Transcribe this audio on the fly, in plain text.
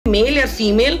Mail या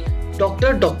female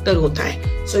doctor doctor होता है.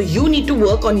 So you need to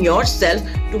work on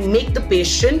yourself to make the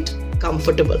patient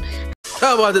comfortable.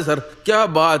 क्या बात है सर, क्या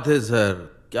बात है सर,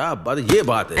 क्या बात है, ये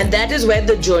बात है. And that is where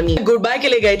the journey. Goodbye के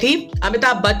लिए गई थी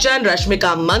अमिताभ बच्चन,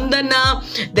 रश्मिका मंदाना,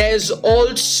 there's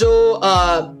also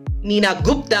नीना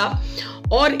गुप्ता.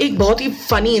 और एक बहुत ही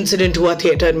फनी इंसिडेंट हुआ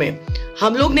थिएटर में.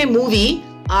 हम लोग ने मूवी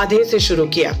आधे से शुरू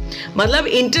किया, मतलब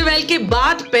इंटरवल के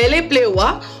बाद पहले प्ले हुआ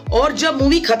और जब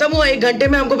मूवी खत्म हुआ 1 घंटे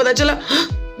में हमको पता चला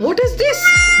what is this?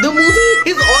 The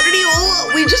movie is already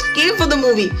over. We just came for the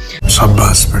movie.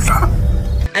 शाबाश बेटा.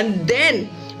 And then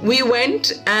we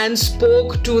went and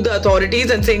spoke to the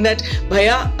authorities and saying that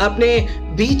भैया आपने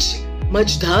बीच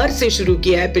मझधार से शुरू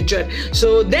किया है picture.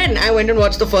 So then I went and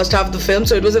watched the first half of the film.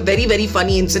 So it was a very very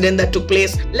funny incident that took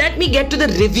place. Let me get to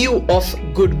the review of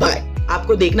Goodbye.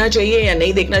 आपको देखना चाहिए या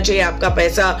नहीं देखना चाहिए, आपका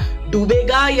पैसा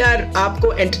डूबेगा या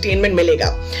आपको एंटरटेनमेंट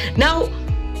मिलेगा. Now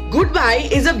Goodbye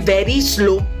is a very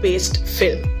slow paced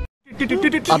film.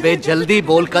 अबे जल्दी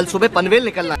बोल, कल सुबह पनवेल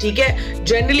निकलना. ठीक है,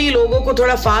 जनरली लोगों को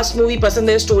थोड़ा फास्ट मूवी पसंद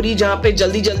है, स्टोरी जहाँ पे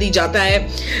जल्दी जल्दी जाता है.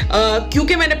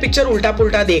 क्योंकि मैंने पिक्चर उल्टा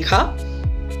पुल्टा देखा,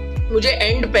 मुझे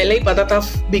एंड पहले ही पता था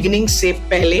बिगिनिंग से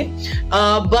पहले.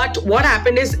 But what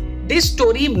happened is this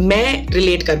story मैं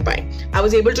रिलेट कर पाई. I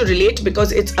was able to relate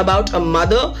because it's about a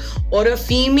mother और a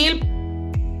female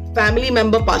family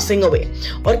member passing away.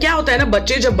 और क्या होता है ना,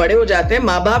 बच्चे जब बड़े हो जाते हैं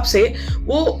माँ बाप से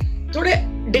वो थोड़े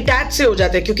डिटैच से हो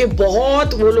जाते हैं क्योंकि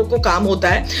बहुत वो लोग को काम होता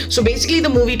है. So basically the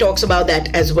movie talks about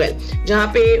that as well, जहाँ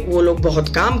पे वो लोग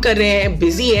बहुत काम कर रहे हैं,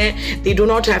 बिजी हैं, they do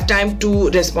not have time to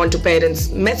respond to parents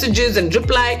messages and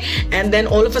reply, and then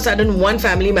all of a sudden one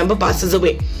family member passes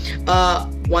away.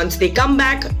 Once they come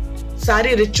back,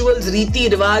 सारे रिचुअल्स, रीति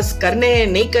रिवाज करने हैं,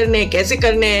 नहीं करने हैं, कैसे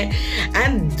करने हैं,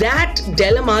 and that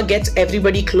dilemma gets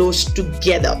everybody close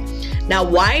together. Now,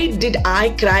 why did I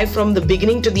cry from the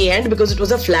beginning to the end? Because it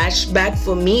was a flashback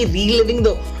for me, reliving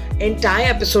the entire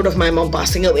episode of my mom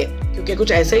passing away. क्योंकि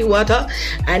कुछ ऐसा ही हुआ था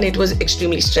and it was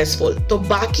extremely stressful. तो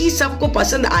बाकी सबको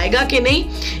पसंद आएगा कि नहीं?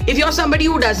 If you're somebody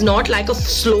who does not like a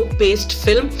slow-paced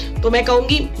film, तो मैं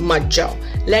कहूँगी मत जाओ.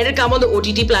 Let it come on the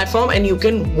OTT platform and you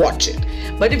can watch it.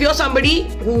 But if you're somebody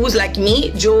who's like me,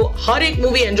 जो हर एक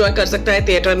मूवी enjoy कर सकता है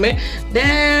थिएटर में,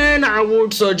 then I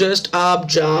would suggest आप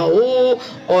जाओ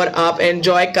और आप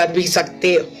enjoy कर भी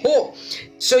सकते हो.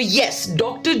 So yes,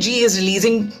 Dr. G is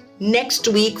releasing next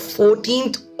week,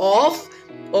 14th of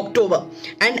October.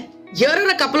 And here are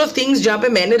a couple of things जहाँ पे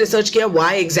मैंने research किया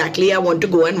why exactly I want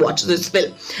to go and watch this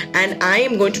film. And I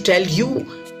am going to tell you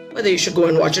whether you should go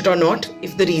and watch it or not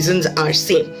if the reasons are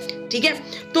same. ठीक है?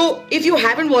 तो if you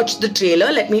haven't watched the trailer,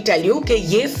 let me tell you कि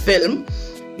ये film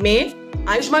में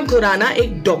आयुष्मान खुराना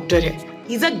एक doctor है.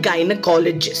 He's a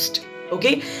gynecologist.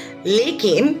 Okay?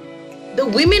 लेकिन the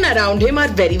women around him are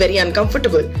very very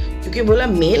uncomfortable क्योंकि बोला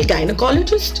male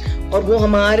gynecologist और वो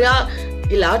हमारा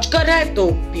इलाज कर रहा है, तो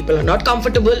people are not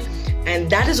comfortable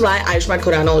and that is why Ayushman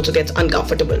Khurana also gets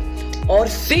uncomfortable. और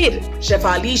फिर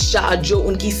शेफाली शाह जो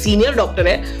उनकी सीनियर डॉक्टर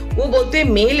है वो बोलते हैं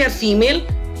मेल या फीमेल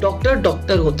डॉक्टर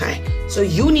डॉक्टर होता है. So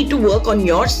you need to work on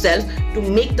yourself to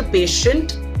make the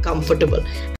patient comfortable.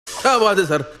 क्या बात है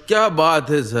सर, क्या बात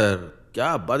है सर,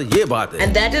 क्या बात है, ये बात है.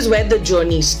 And that is where the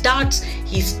journey starts.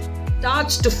 He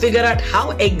starts to figure out how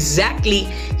exactly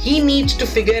he needs to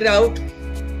figure out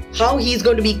how he's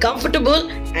going to be comfortable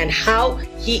and how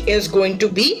he is going to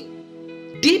be.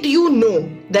 Did you know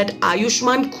that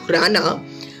Ayushman Khurana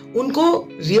उनको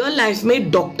real life में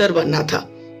doctor बनना था?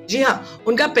 जी हाँ,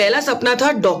 उनका पहला सपना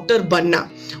था doctor बनना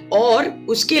और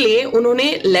उसके लिए उन्होंने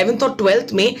 11th और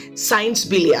 12th में साइंस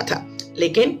भी लिया था.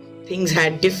 लेकिन things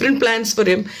had different plans for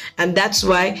him and that's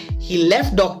why he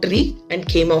left doctory and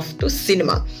came off to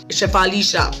cinema. Shefali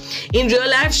Shah. In real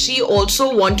life, she also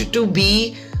wanted to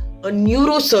be a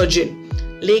neurosurgeon.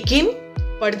 लेकिन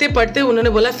पढ़ते पढ़ते उन्होंने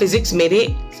बोला फिजिक्स मेरे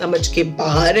समझ के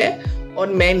बाहर है और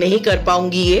मैं नहीं कर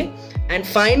पाऊंगी ये. And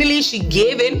finally she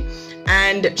gave in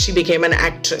and she became an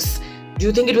actress. Do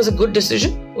you think it was a good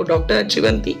decision? वो डॉक्टर अच्छी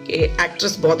बनती कि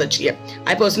एक्ट्रेस बहुत अच्छी है.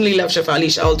 I personally love Shefali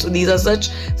Shah also. These are such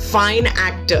fine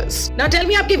actors. Now tell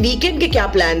me आपके weekend के क्या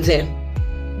प्लान्स हैं?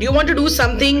 Do you want to do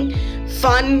something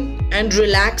fun and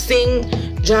relaxing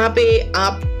जहाँ पे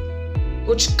आप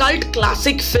कुछ कल्ट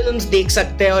क्लासिक फिल्म्स देख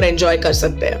सकते हैं और एंजॉय कर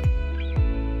सकते हैं?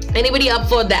 Anybody up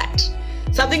for that?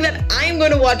 Something that I am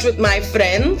going to watch with my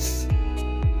friends.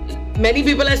 Many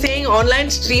people are saying online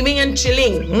streaming and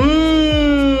chilling.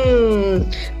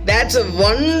 That's a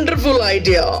wonderful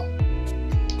idea.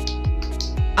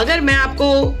 अगर मैं आपको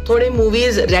थोड़े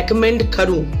मूवीज रेकमेंड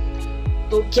करूं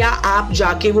तो क्या आप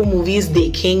जाके वो मूवीज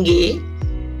देखेंगे?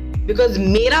 बिकॉज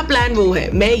मेरा प्लान वो है,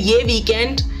 मैं ये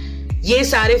वीकेंड ये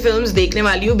सारे फिल्म्स देखने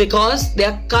वाली हूँ because they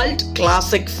are cult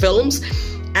classic films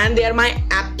and they are my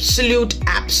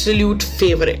absolute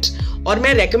favourite. और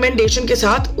मैं रिकमेंडेशन के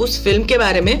साथ उस फिल्म के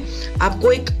बारे में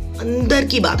आपको एक अंदर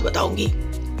की बात बताऊंगी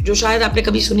जो शायद आपने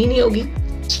कभी सुनी नहीं होगी।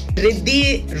 रिद्धि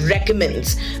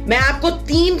रेकमेंड्स। मैं आपको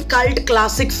 3 कल्ट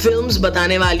क्लासिक फिल्म्स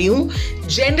बताने वाली हूँ।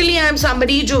 जनरली आई एम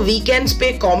समबडी जो वीकेंड्स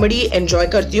पे कॉमेडी एंजॉय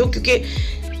करती हूँ, क्योंकि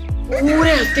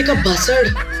पूरे हफ्ते का भसड़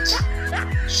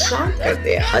शाम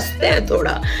करते हैं, हंसते हैं,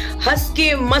 थोड़ा हंस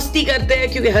के मस्ती करते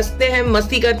हैं, क्योंकि हंसते हैं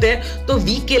मस्ती करते हैं तो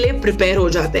वीक के लिए प्रिपेयर हो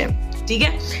जाते हैं, ठीक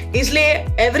है। इसलिए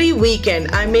every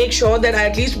weekend I make sure that I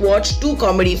at least watch 2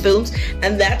 comedy films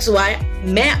and that's why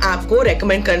मैं आपको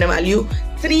रेकमेंड करने वाली हूँ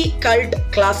 3 cult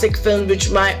classic films which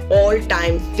my all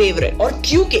time favorite। और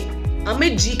क्योंकि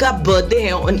अमित जी का बर्थडे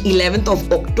है on 11th of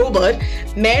October,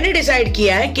 मैंने डिसाइड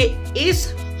किया है कि इस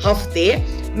हफ्ते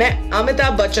मैं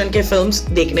अमिताभ बच्चन के फिल्म्स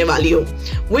देखने वाली हूँ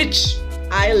which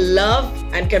I love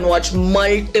and can watch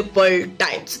multiple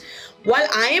times। While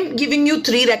I am giving you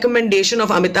 3 recommendation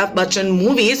of Amitabh Bachchan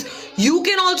movies, you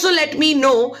can also let me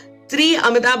know 3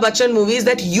 Amitabh Bachchan movies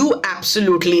that you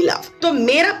absolutely love. तो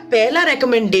मेरा पहला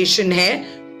रिकमेंडेशन है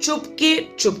Chupke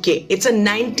Chupke. It's a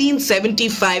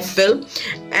 1975 film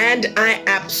and I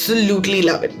absolutely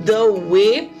love it. The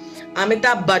way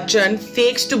Amitabh Bachchan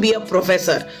fakes to be a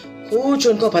professor, कुछ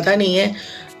उनको पता नहीं है,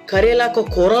 करेला को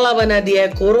कोरोला बना दिया है,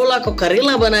 कोरोला को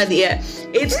करेला बना दिया है।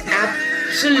 It's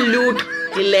absolute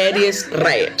hilarious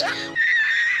right.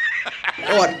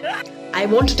 और I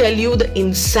want to tell you the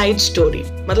inside story।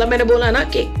 मतलब मैंने बोला ना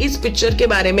कि इस पिक्चर के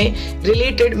बारे में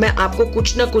रिलेटेड मैं आपको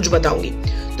कुछ ना कुछ बताऊंगी।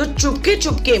 तो चुपके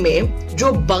चुपके में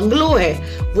जो बंगलो है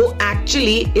वो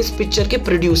एक्चुअली इस पिक्चर के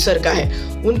प्रोड्यूसर का है।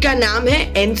 उनका नाम है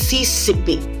NC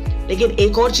सिप्पी। लेकिन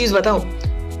एक और चीज बताऊं,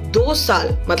 2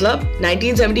 साल मतलब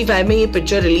 1975 में ये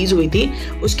पिक्चर रिलीज हुई थी,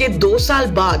 उसके 2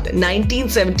 साल बाद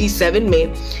 1977 में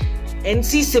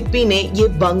NC सिप्पी ने ये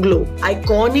बंगलो,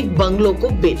 आइकॉनिक बंगलो को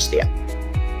बेच दिया।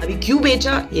 अभी क्यों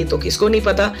बेचा ये तो किसको नहीं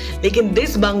पता, लेकिन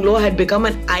this bungalow had become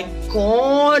an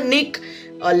iconic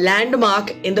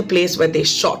landmark in the place where they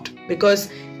shot, because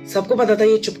सबको पता था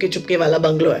ये चुपके चुपके वाला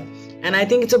बंगलो है। And I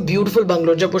think it's a beautiful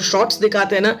bungalow. जब वो शॉट्स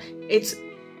दिखाते हैं ना, इट्स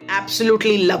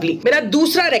एब्सोल्युटली लवली। मेरा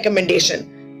दूसरा रिकमेंडेशन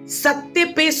सत्ते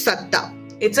पे सत्ता।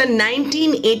 इट्स अ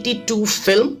 1982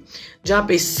 फिल्म जहां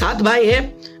पे 7 भाई है,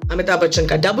 अमिताभ बच्चन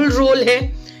का डबल रोल है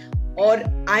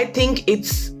और I think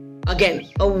it's again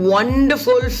a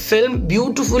wonderful film,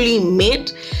 beautifully made.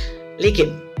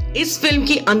 लेकिन इस फिल्म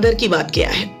की अंदर की बात क्या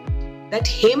है, दैट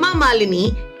हेमा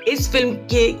मालिनी इस फिल्म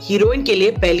के हीरोइन के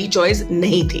लिए पहली चॉइस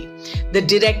नहीं थी। The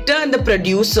director and the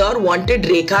producer wanted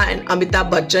Rekha and Amitabh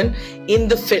Bachchan in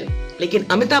the film, लेकिन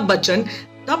अमिताभ बच्चन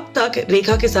तब तक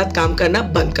रेखा के साथ काम करना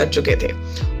बंद कर चुके थे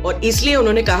और इसलिए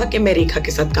उन्होंने कहा कि मैं रेखा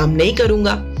के साथ काम नहीं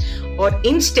करूंगा। और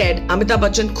इंस्टेड अमिताभ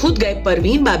बच्चन खुद गए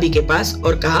परवीन भाभी के पास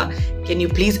और कहा, can you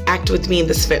please act with me in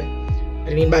this film.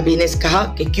 Parveen भाभी ने कहा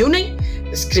कि क्यों नहीं,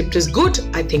 the script is good,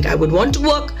 I think I would want to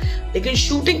work. लेकिन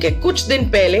शूटिंग के कुछ दिन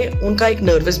पहले उनका एक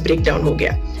नर्वस ब्रेकडाउन हो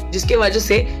गया, जिसके वजह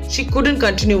से she couldn't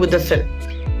continue with the film.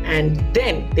 And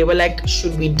then they were like,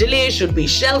 should we delay, should we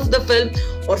shelf the film?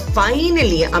 Or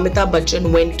finally Amitabh Bachchan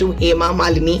went to Hema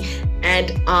Malini and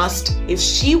asked if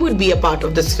she would be a part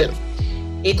of this film.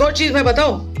 एक और चीज मैं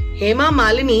बताऊं, हेमा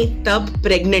मालिनी तब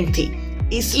pregnant थी,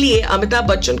 इसलिए अमिताभ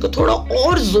बच्चन को थोड़ा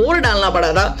और जोर डालना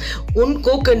पड़ा था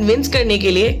उनको कन्विंस करने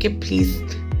के लिए कि please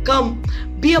come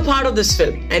be a part of this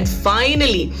film. And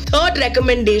finally, third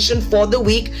recommendation for the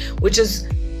week, which is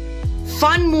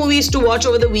fun movies to watch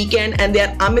over the weekend, and they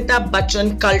are Amitabh Bachchan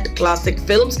cult classic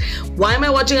films. Why am I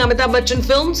watching Amitabh Bachchan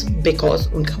films? Because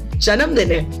उनका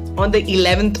जन्मदिन है on the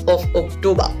 11th of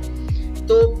October.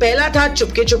 तो पहला था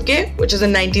Chupke Chupke, which is a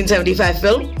 1975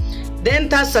 film.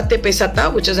 Then था सत्ते पे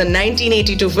सत्ता, which is a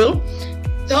 1982 film.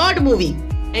 Third movie,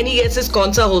 any guesses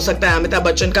कौन सा हो सकता है अमिताभ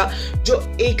बच्चन का जो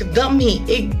एकदम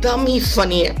ही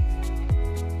फनी है?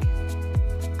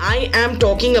 I am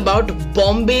talking about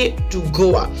Bombay to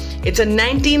Goa. It's a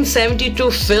 1972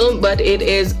 film, but it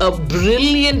is a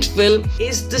brilliant film.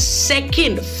 It's the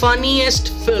second funniest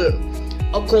film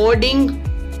according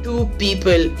to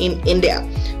people in India.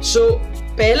 So,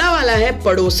 पहला वाला है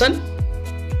पड़ोसन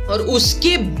और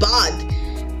उसके बाद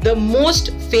the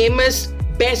most famous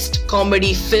best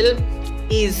comedy film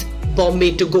is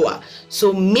Bombay to Goa.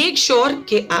 So make sure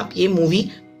कि आप ये मूवी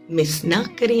मिस ना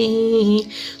करें।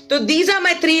 तो these are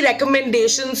my 3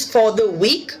 recommendations for the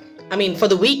week. I mean for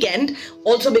the weekend.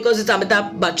 Also because it's Amitabh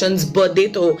Bachchan's birthday,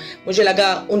 तो मुझे लगा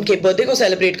उनके बर्थडे को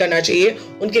सेलिब्रेट करना चाहिए,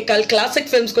 उनके कल क्लासिक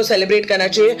फिल्म्स को सेलिब्रेट करना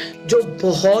चाहिए जो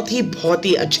बहुत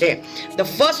ही अच्छे हैं। The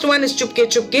first one is Chupke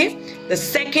Chupke, the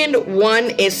second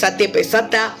one is सत्ते पे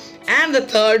सत्ता, and the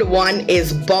third one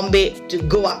is Bombay to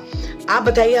Goa. आप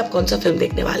बताइए आप कौन सा फिल्म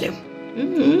देखने वाले हो?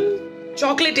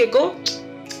 Chocolate echo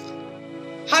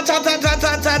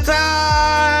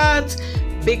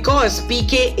because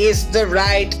PK is the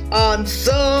right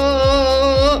answer.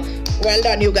 Well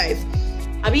done you guys.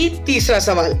 अभी तीसरा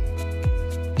सवाल,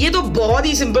 ये तो बहुत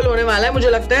ही सिंपल होने वाला है, मुझे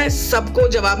लगता है सबको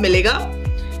जवाब मिलेगा।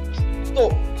 तो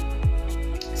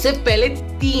सिर्फ पहले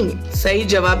 3 सही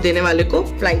जवाब देने वाले को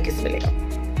फ्लाइंग किस मिलेगा,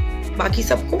 बाकी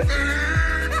सबको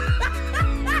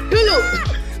Tullu.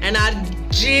 And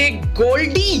RJ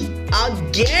Goldie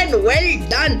again, well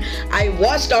done. I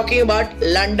was talking about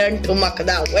London to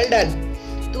Makda. Well done.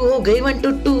 तू हो गई 1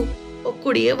 to 2। O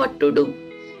कुड़िए what to do।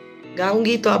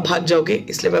 गाऊंगी तो आप भाग जाओगे,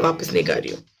 इसलिए मैं वापस नहीं कर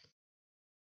रही हूँ।